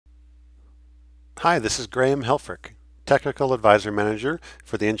Hi, this is Graham Helfrich, Technical Advisor Manager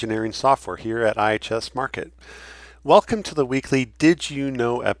for the Engineering Software here at IHS Markit. Welcome to the weekly Did You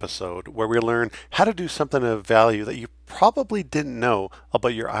Know episode, where we learn how to do something of value that you probably didn't know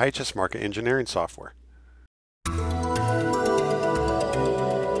about your IHS Markit engineering software.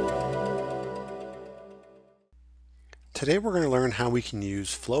 Today we're going to learn how we can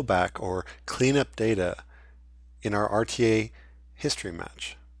use flowback or cleanup data in our RTA history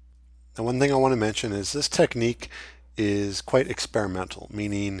match. Now, one thing I want to mention is this technique is quite experimental,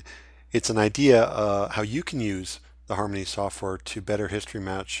 meaning it's an idea how you can use the Harmony software to better history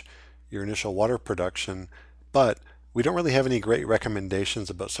match your initial water production, but we don't really have any great recommendations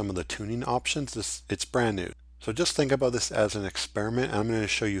about some of the tuning options. It's brand new. So just think about this as an experiment, and I'm going to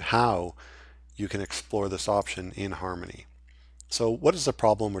show you how you can explore this option in Harmony. So what is the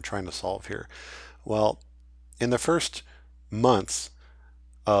problem we're trying to solve here? Well, in the first months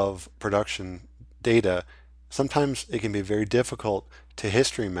of production data, sometimes it can be very difficult to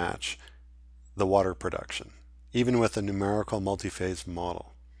history match the water production, even with a numerical multi-phase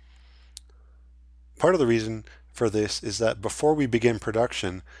model. Part of the reason for this is that before we begin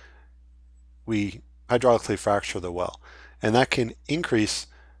production, we hydraulically fracture the well, and that can increase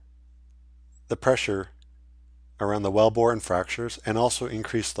the pressure around the wellbore and fractures and also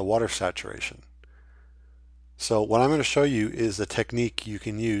increase the water saturation. So what I'm going to show you is a technique you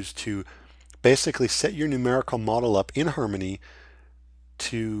can use to basically set your numerical model up in Harmony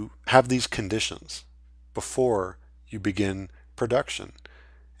to have these conditions before you begin production.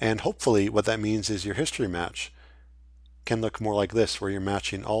 And hopefully what that means is your history match can look more like this, where you're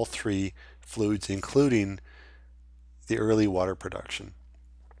matching all three fluids, including the early water production.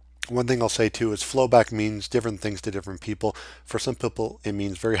 One thing I'll say too is flowback means different things to different people. For some people, it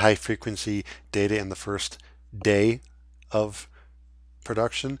means very high frequency data in the first day of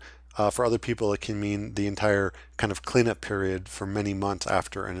production. For other people, it can mean the entire kind of cleanup period for many months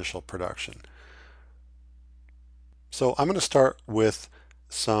after initial production. So I'm going to start with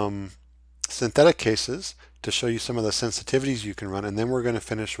some synthetic cases to show you some of the sensitivities you can run, and then we're going to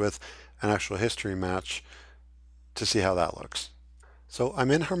finish with an actual history match to see how that looks. So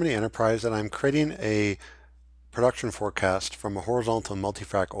I'm in Harmony Enterprise, and I'm creating a production forecast from a horizontal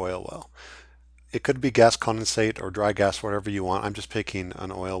multi-frac oil well. It could be gas condensate or dry gas, whatever you want. I'm just picking an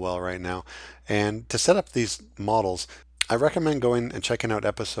oil well right now. And to set up these models, I recommend going and checking out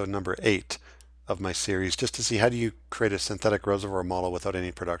episode number 8 of my series just to see how do you create a synthetic reservoir model without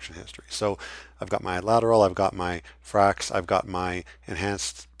any production history. So I've got my lateral, I've got my fracs, I've got my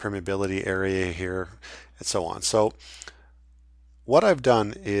enhanced permeability area here, and so on. So what I've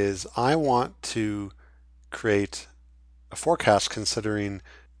done is I want to create a forecast considering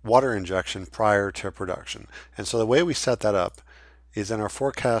water injection prior to production. And so the way we set that up is in our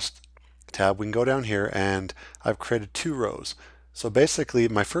forecast tab, we can go down here and I've created 2 rows. So basically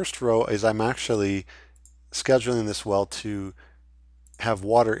my first row is I'm actually scheduling this well to have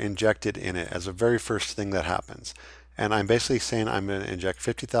water injected in it as a very first thing that happens. And I'm basically saying I'm going to inject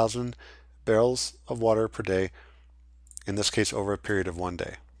 50,000 barrels of water per day, in this case over a period of 1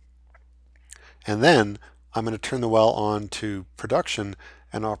 day. And then I'm going to turn the well on to production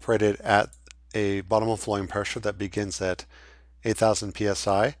and operate it at a bottom of flowing pressure that begins at 8,000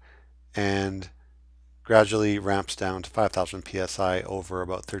 psi and gradually ramps down to 5,000 psi over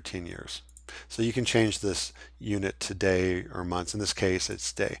about 13 years. So you can change this unit to day or months. In this case,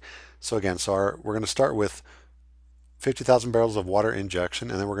 it's day. So again, we're going to start with 50,000 barrels of water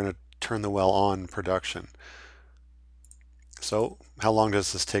injection, and then we're going to turn the well on production. So how long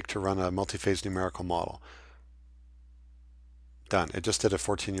does this take to run a multi-phase numerical model? Done. It just did a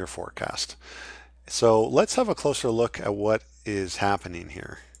 14-year forecast. So let's have a closer look at what is happening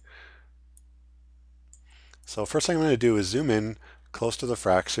here. So first thing I'm going to do is zoom in close to the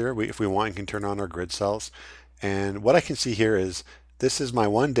fracs here. If we want, you can turn on our grid cells. And what I can see here is this is my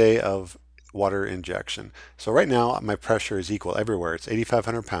 1 day of water injection. So right now my pressure is equal everywhere. It's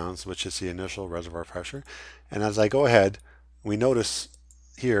 8,500 pounds, which is the initial reservoir pressure. And as I go ahead, we notice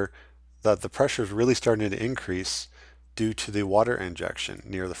here that the pressure is really starting to increase due to the water injection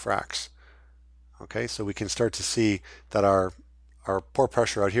near the fracs. Okay, so we can start to see that our pore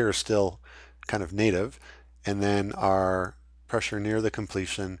pressure out here is still kind of native, and then our pressure near the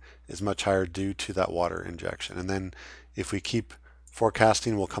completion is much higher due to that water injection. And then if we keep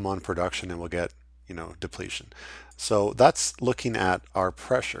forecasting, we'll come on production and we'll get, depletion. So that's looking at our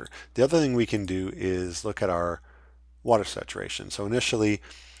pressure. The other thing we can do is look at our water saturation. So initially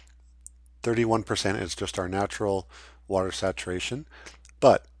 31% is just our natural water saturation,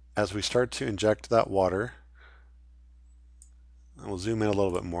 but as we start to inject that water, and we'll zoom in a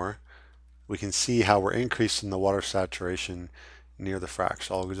little bit more, we can see how we're increasing the water saturation near the frac.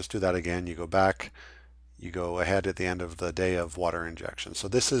 So I'll just do that again. You go back, you go ahead at the end of the day of water injection. So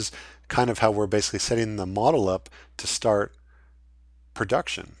this is kind of how we're basically setting the model up to start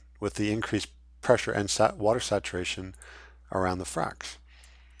production with the increased pressure and water saturation around the fracs.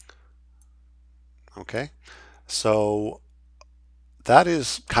 Okay, so that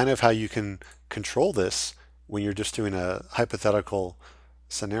is kind of how you can control this when you're just doing a hypothetical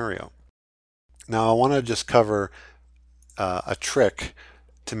scenario. Now I want to just cover a trick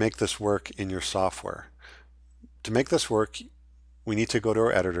to make this work in your software. To make this work, we need to go to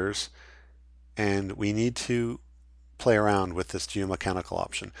our editors and we need to play around with this geomechanical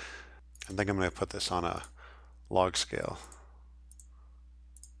option. I think I'm going to put this on a log scale.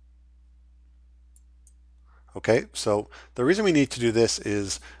 Okay, so the reason we need to do this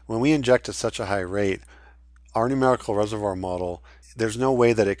is when we inject at such a high rate, our numerical reservoir model, there's no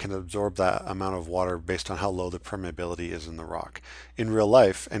way that it can absorb that amount of water based on how low the permeability is in the rock. In real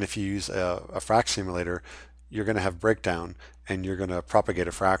life, and if you use a frac simulator, you're going to have breakdown and you're going to propagate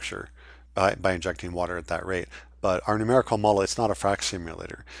a fracture by injecting water at that rate. But our numerical model, it's not a frac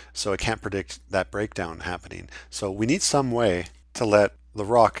simulator, so it can't predict that breakdown happening. So we need some way to let the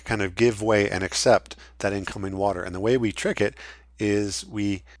rock kind of give way and accept that incoming water. And the way we trick it is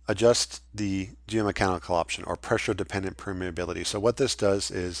we adjust the geomechanical option or pressure dependent permeability. So what this does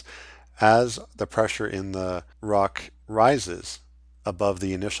is as the pressure in the rock rises above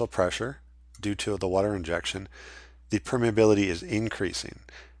the initial pressure due to the water injection, the permeability is increasing.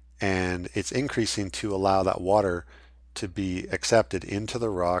 And it's increasing to allow that water to be accepted into the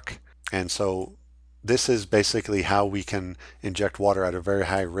rock. And so this is basically how we can inject water at a very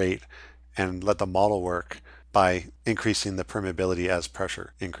high rate and let the model work by increasing the permeability as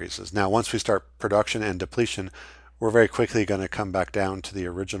pressure increases. Now, once we start production and depletion, we're very quickly going to come back down to the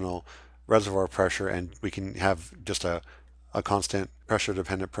original reservoir pressure, and we can have just a constant pressure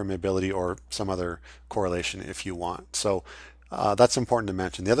dependent permeability or some other correlation if you want. So that's important to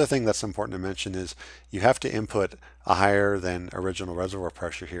mention. The other thing that's important to mention is you have to input a higher than original reservoir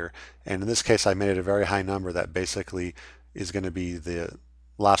pressure here. And in this case, I made it a very high number that basically is going to be the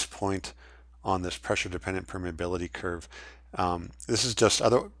last point on this pressure dependent permeability curve. This is just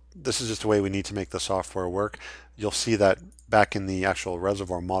the way we need to make the software work. You'll see that back in the actual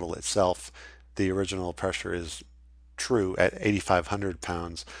reservoir model itself, the original pressure is true at 8,500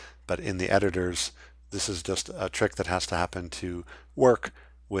 pounds, but in the editors, this is just a trick that has to happen to work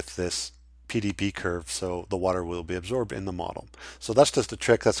with this PDP curve so the water will be absorbed in the model. So that's just a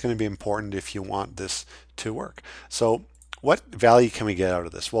trick that's going to be important if you want this to work. So what value can we get out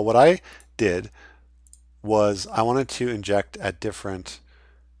of this? Well, what I did was I wanted to inject at different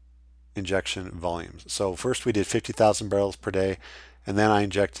injection volumes. So first we did 50,000 barrels per day, and then I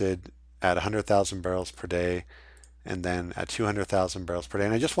injected at 100,000 barrels per day, and then at 200,000 barrels per day.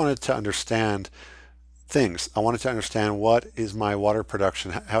 And I just wanted to understand things. I wanted to understand what is my water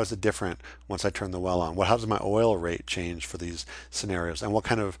production, how is it different once I turn the well on? How does my oil rate change for these scenarios? And what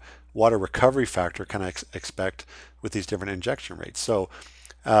kind of water recovery factor can I expect with these different injection rates? So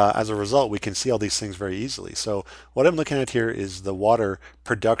as a result, we can see all these things very easily. So what I'm looking at here is the water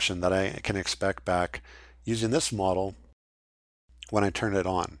production that I can expect back using this model when I turn it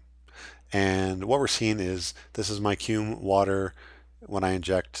on. And what we're seeing is this is my cum water when I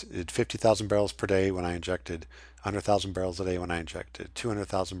injected 50,000 barrels per day, when I injected 100,000 barrels a day, when I injected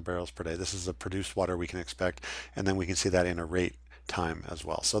 200,000 barrels per day. This is the produced water we can expect, and then we can see that in a rate time as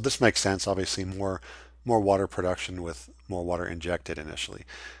well. So this makes sense. Obviously, more water production with more water injected initially.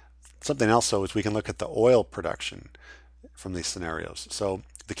 Something else, though, is we can look at the oil production from these scenarios. So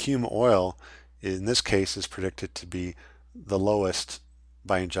the cum oil, in this case, is predicted to be the lowest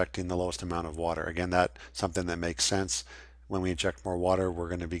by injecting the lowest amount of water. Again, that's something that makes sense. When we inject more water, we're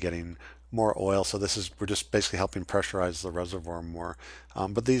going to be getting more oil. So we're just basically helping pressurize the reservoir more.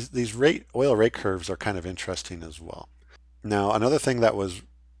 But these oil rate curves are kind of interesting as well. Now, another thing that was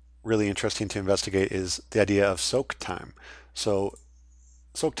really interesting to investigate is the idea of soak time. So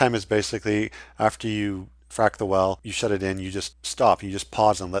soak time is basically after you frack the well, you shut it in, you just stop, you just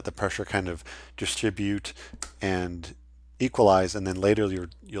pause and let the pressure kind of distribute and equalize, and then later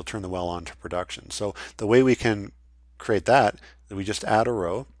you'll turn the well on to production. So the way we can create that, we just add a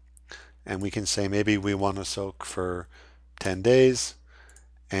row, and we can say maybe we want to soak for 10 days,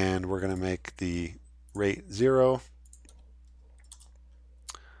 and we're going to make the rate 0.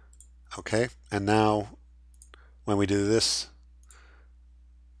 Okay, and now when we do this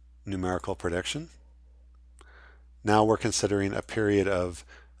numerical prediction, now we're considering a period of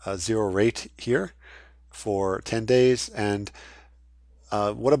 0 rate here for 10 days. And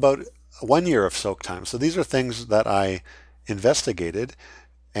what about 1 year of soak time. So these are things that I investigated,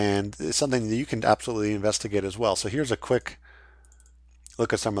 and it's something that you can absolutely investigate as well. So here's a quick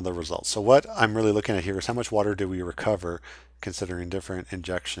look at some of the results. So what I'm really looking at here is how much water do we recover considering different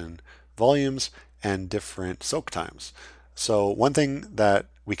injection volumes and different soak times. So one thing that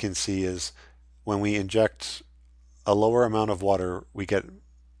we can see is when we inject a lower amount of water, we get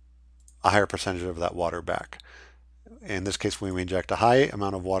a higher percentage of that water back. In this case, when we inject a high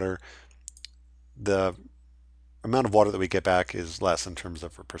amount of water, the amount of water that we get back is less in terms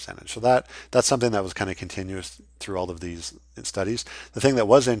of a percentage. So that's something that was kind of continuous through all of these studies. The thing that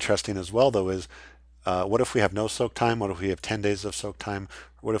was interesting as well, though, is what if we have no soak time? What if we have 10 days of soak time?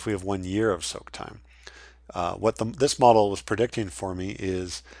 What if we have 1 year of soak time? This model was predicting for me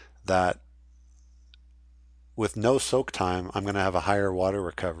is that with no soak time, I'm going to have a higher water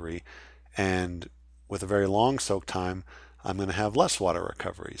recovery, and with a very long soak time, I'm going to have less water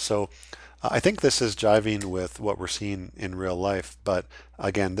recovery. So I think this is jiving with what we're seeing in real life, but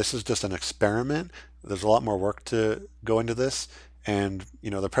again, this is just an experiment. There's a lot more work to go into this, and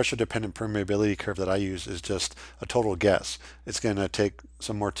the pressure dependent permeability curve that I use is just a total guess. It's going to take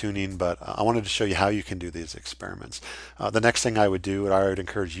some more tuning, but I wanted to show you how you can do these experiments. The next thing I would do, what I would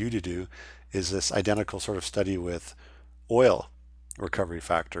encourage you to do, is this identical sort of study with oil recovery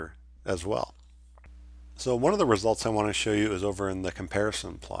factor as well. So one of the results I want to show you is over in the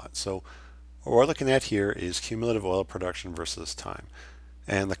comparison plot. So what we're looking at here is cumulative oil production versus time.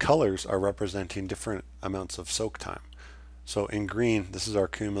 And the colors are representing different amounts of soak time. So in green, this is our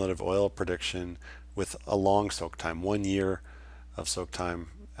cumulative oil prediction with a long soak time, 1 year of soak time.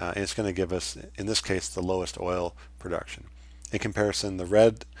 And it's going to give us, in this case, the lowest oil production. In comparison, the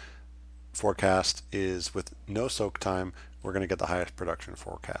red forecast is with no soak time, we're going to get the highest production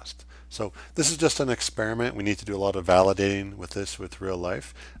forecast. So this is just an experiment. We need to do a lot of validating with this with real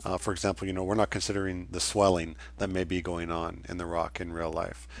life. For example, we're not considering the swelling that may be going on in the rock in real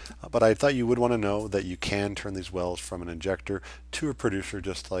life. But I thought you would want to know that you can turn these wells from an injector to a producer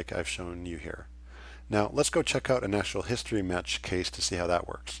just like I've shown you here. Now let's go check out a natural history match case to see how that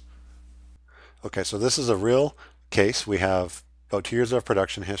works. Okay, so this is a real case. We have about 2 years of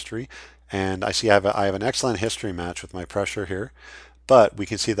production history, and I see I have an excellent history match with my pressure here, but we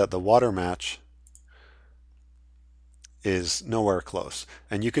can see that the water match is nowhere close.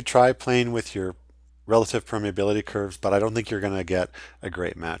 And you could try playing with your relative permeability curves, but I don't think you're going to get a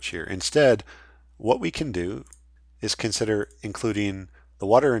great match here. Instead, what we can do is consider including the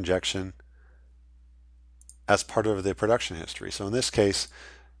water injection as part of the production history. So in this case,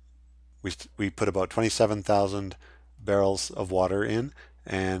 we put about 27,000 barrels of water in,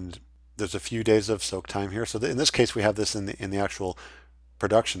 and there's a few days of soak time here. So in this case, we have this in the actual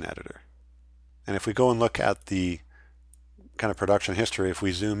production editor. And if we go and look at the kind of production history, if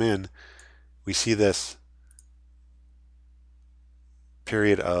we zoom in, we see this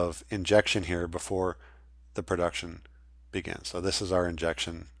period of injection here before the production begins. So this is our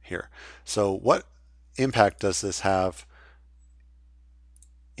injection here. So what impact does this have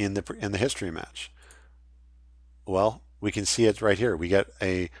in the history match? Well, we can see it right here. We get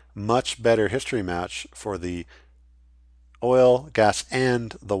a much better history match for the oil, gas,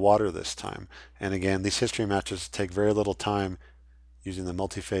 and the water this time. And again, these history matches take very little time using the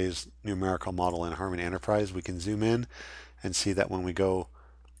multi-phase numerical model in Harmony Enterprise. We can zoom in and see that when we go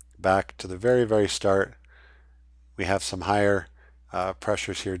back to the very, very start, we have some higher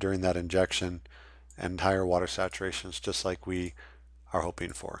pressures here during that injection and higher water saturations, just like we are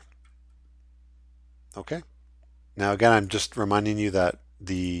hoping for. Okay. Now again, I'm just reminding you that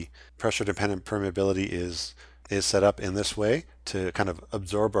the pressure dependent permeability is set up in this way to kind of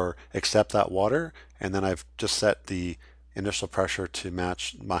absorb or accept that water, and then I've just set the initial pressure to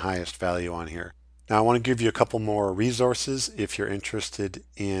match my highest value on here. Now I want to give you a couple more resources if you're interested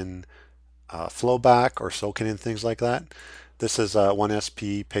in flowback or soaking and things like that. This is a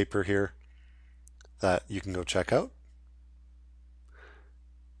 1SP paper here that you can go check out.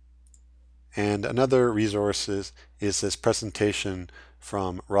 And another resource is this presentation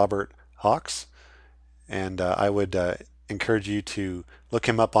from Robert Hawks. And I would encourage you to look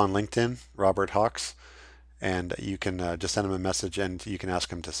him up on LinkedIn, Robert Hawks, and you can just send him a message and you can ask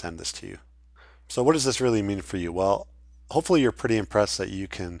him to send this to you. So what does this really mean for you? Well, hopefully you're pretty impressed that you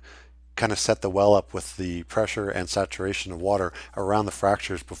can kind of set the well up with the pressure and saturation of water around the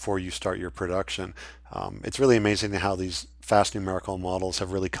fractures before you start your production. It's really amazing how these fast numerical models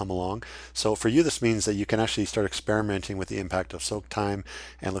have really come along. So for you, this means that you can actually start experimenting with the impact of soak time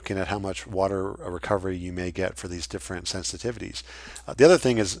and looking at how much water recovery you may get for these different sensitivities. The other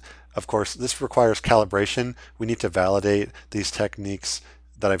thing is, of course, this requires calibration. We need to validate these techniques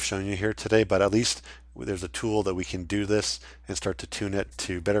that I've shown you here today, but at least there's a tool that we can do this and start to tune it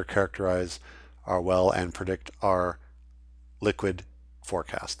to better characterize our well and predict our liquid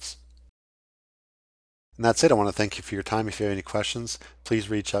forecasts. And that's it. I want to thank you for your time. If you have any questions, please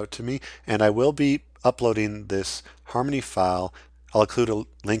reach out to me. And I will be uploading this Harmony file. I'll include a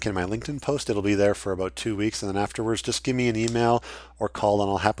link in my LinkedIn post. It'll be there for about 2 weeks. And then afterwards, just give me an email or call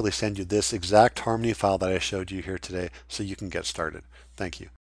and I'll happily send you this exact Harmony file that I showed you here today so you can get started. Thank you.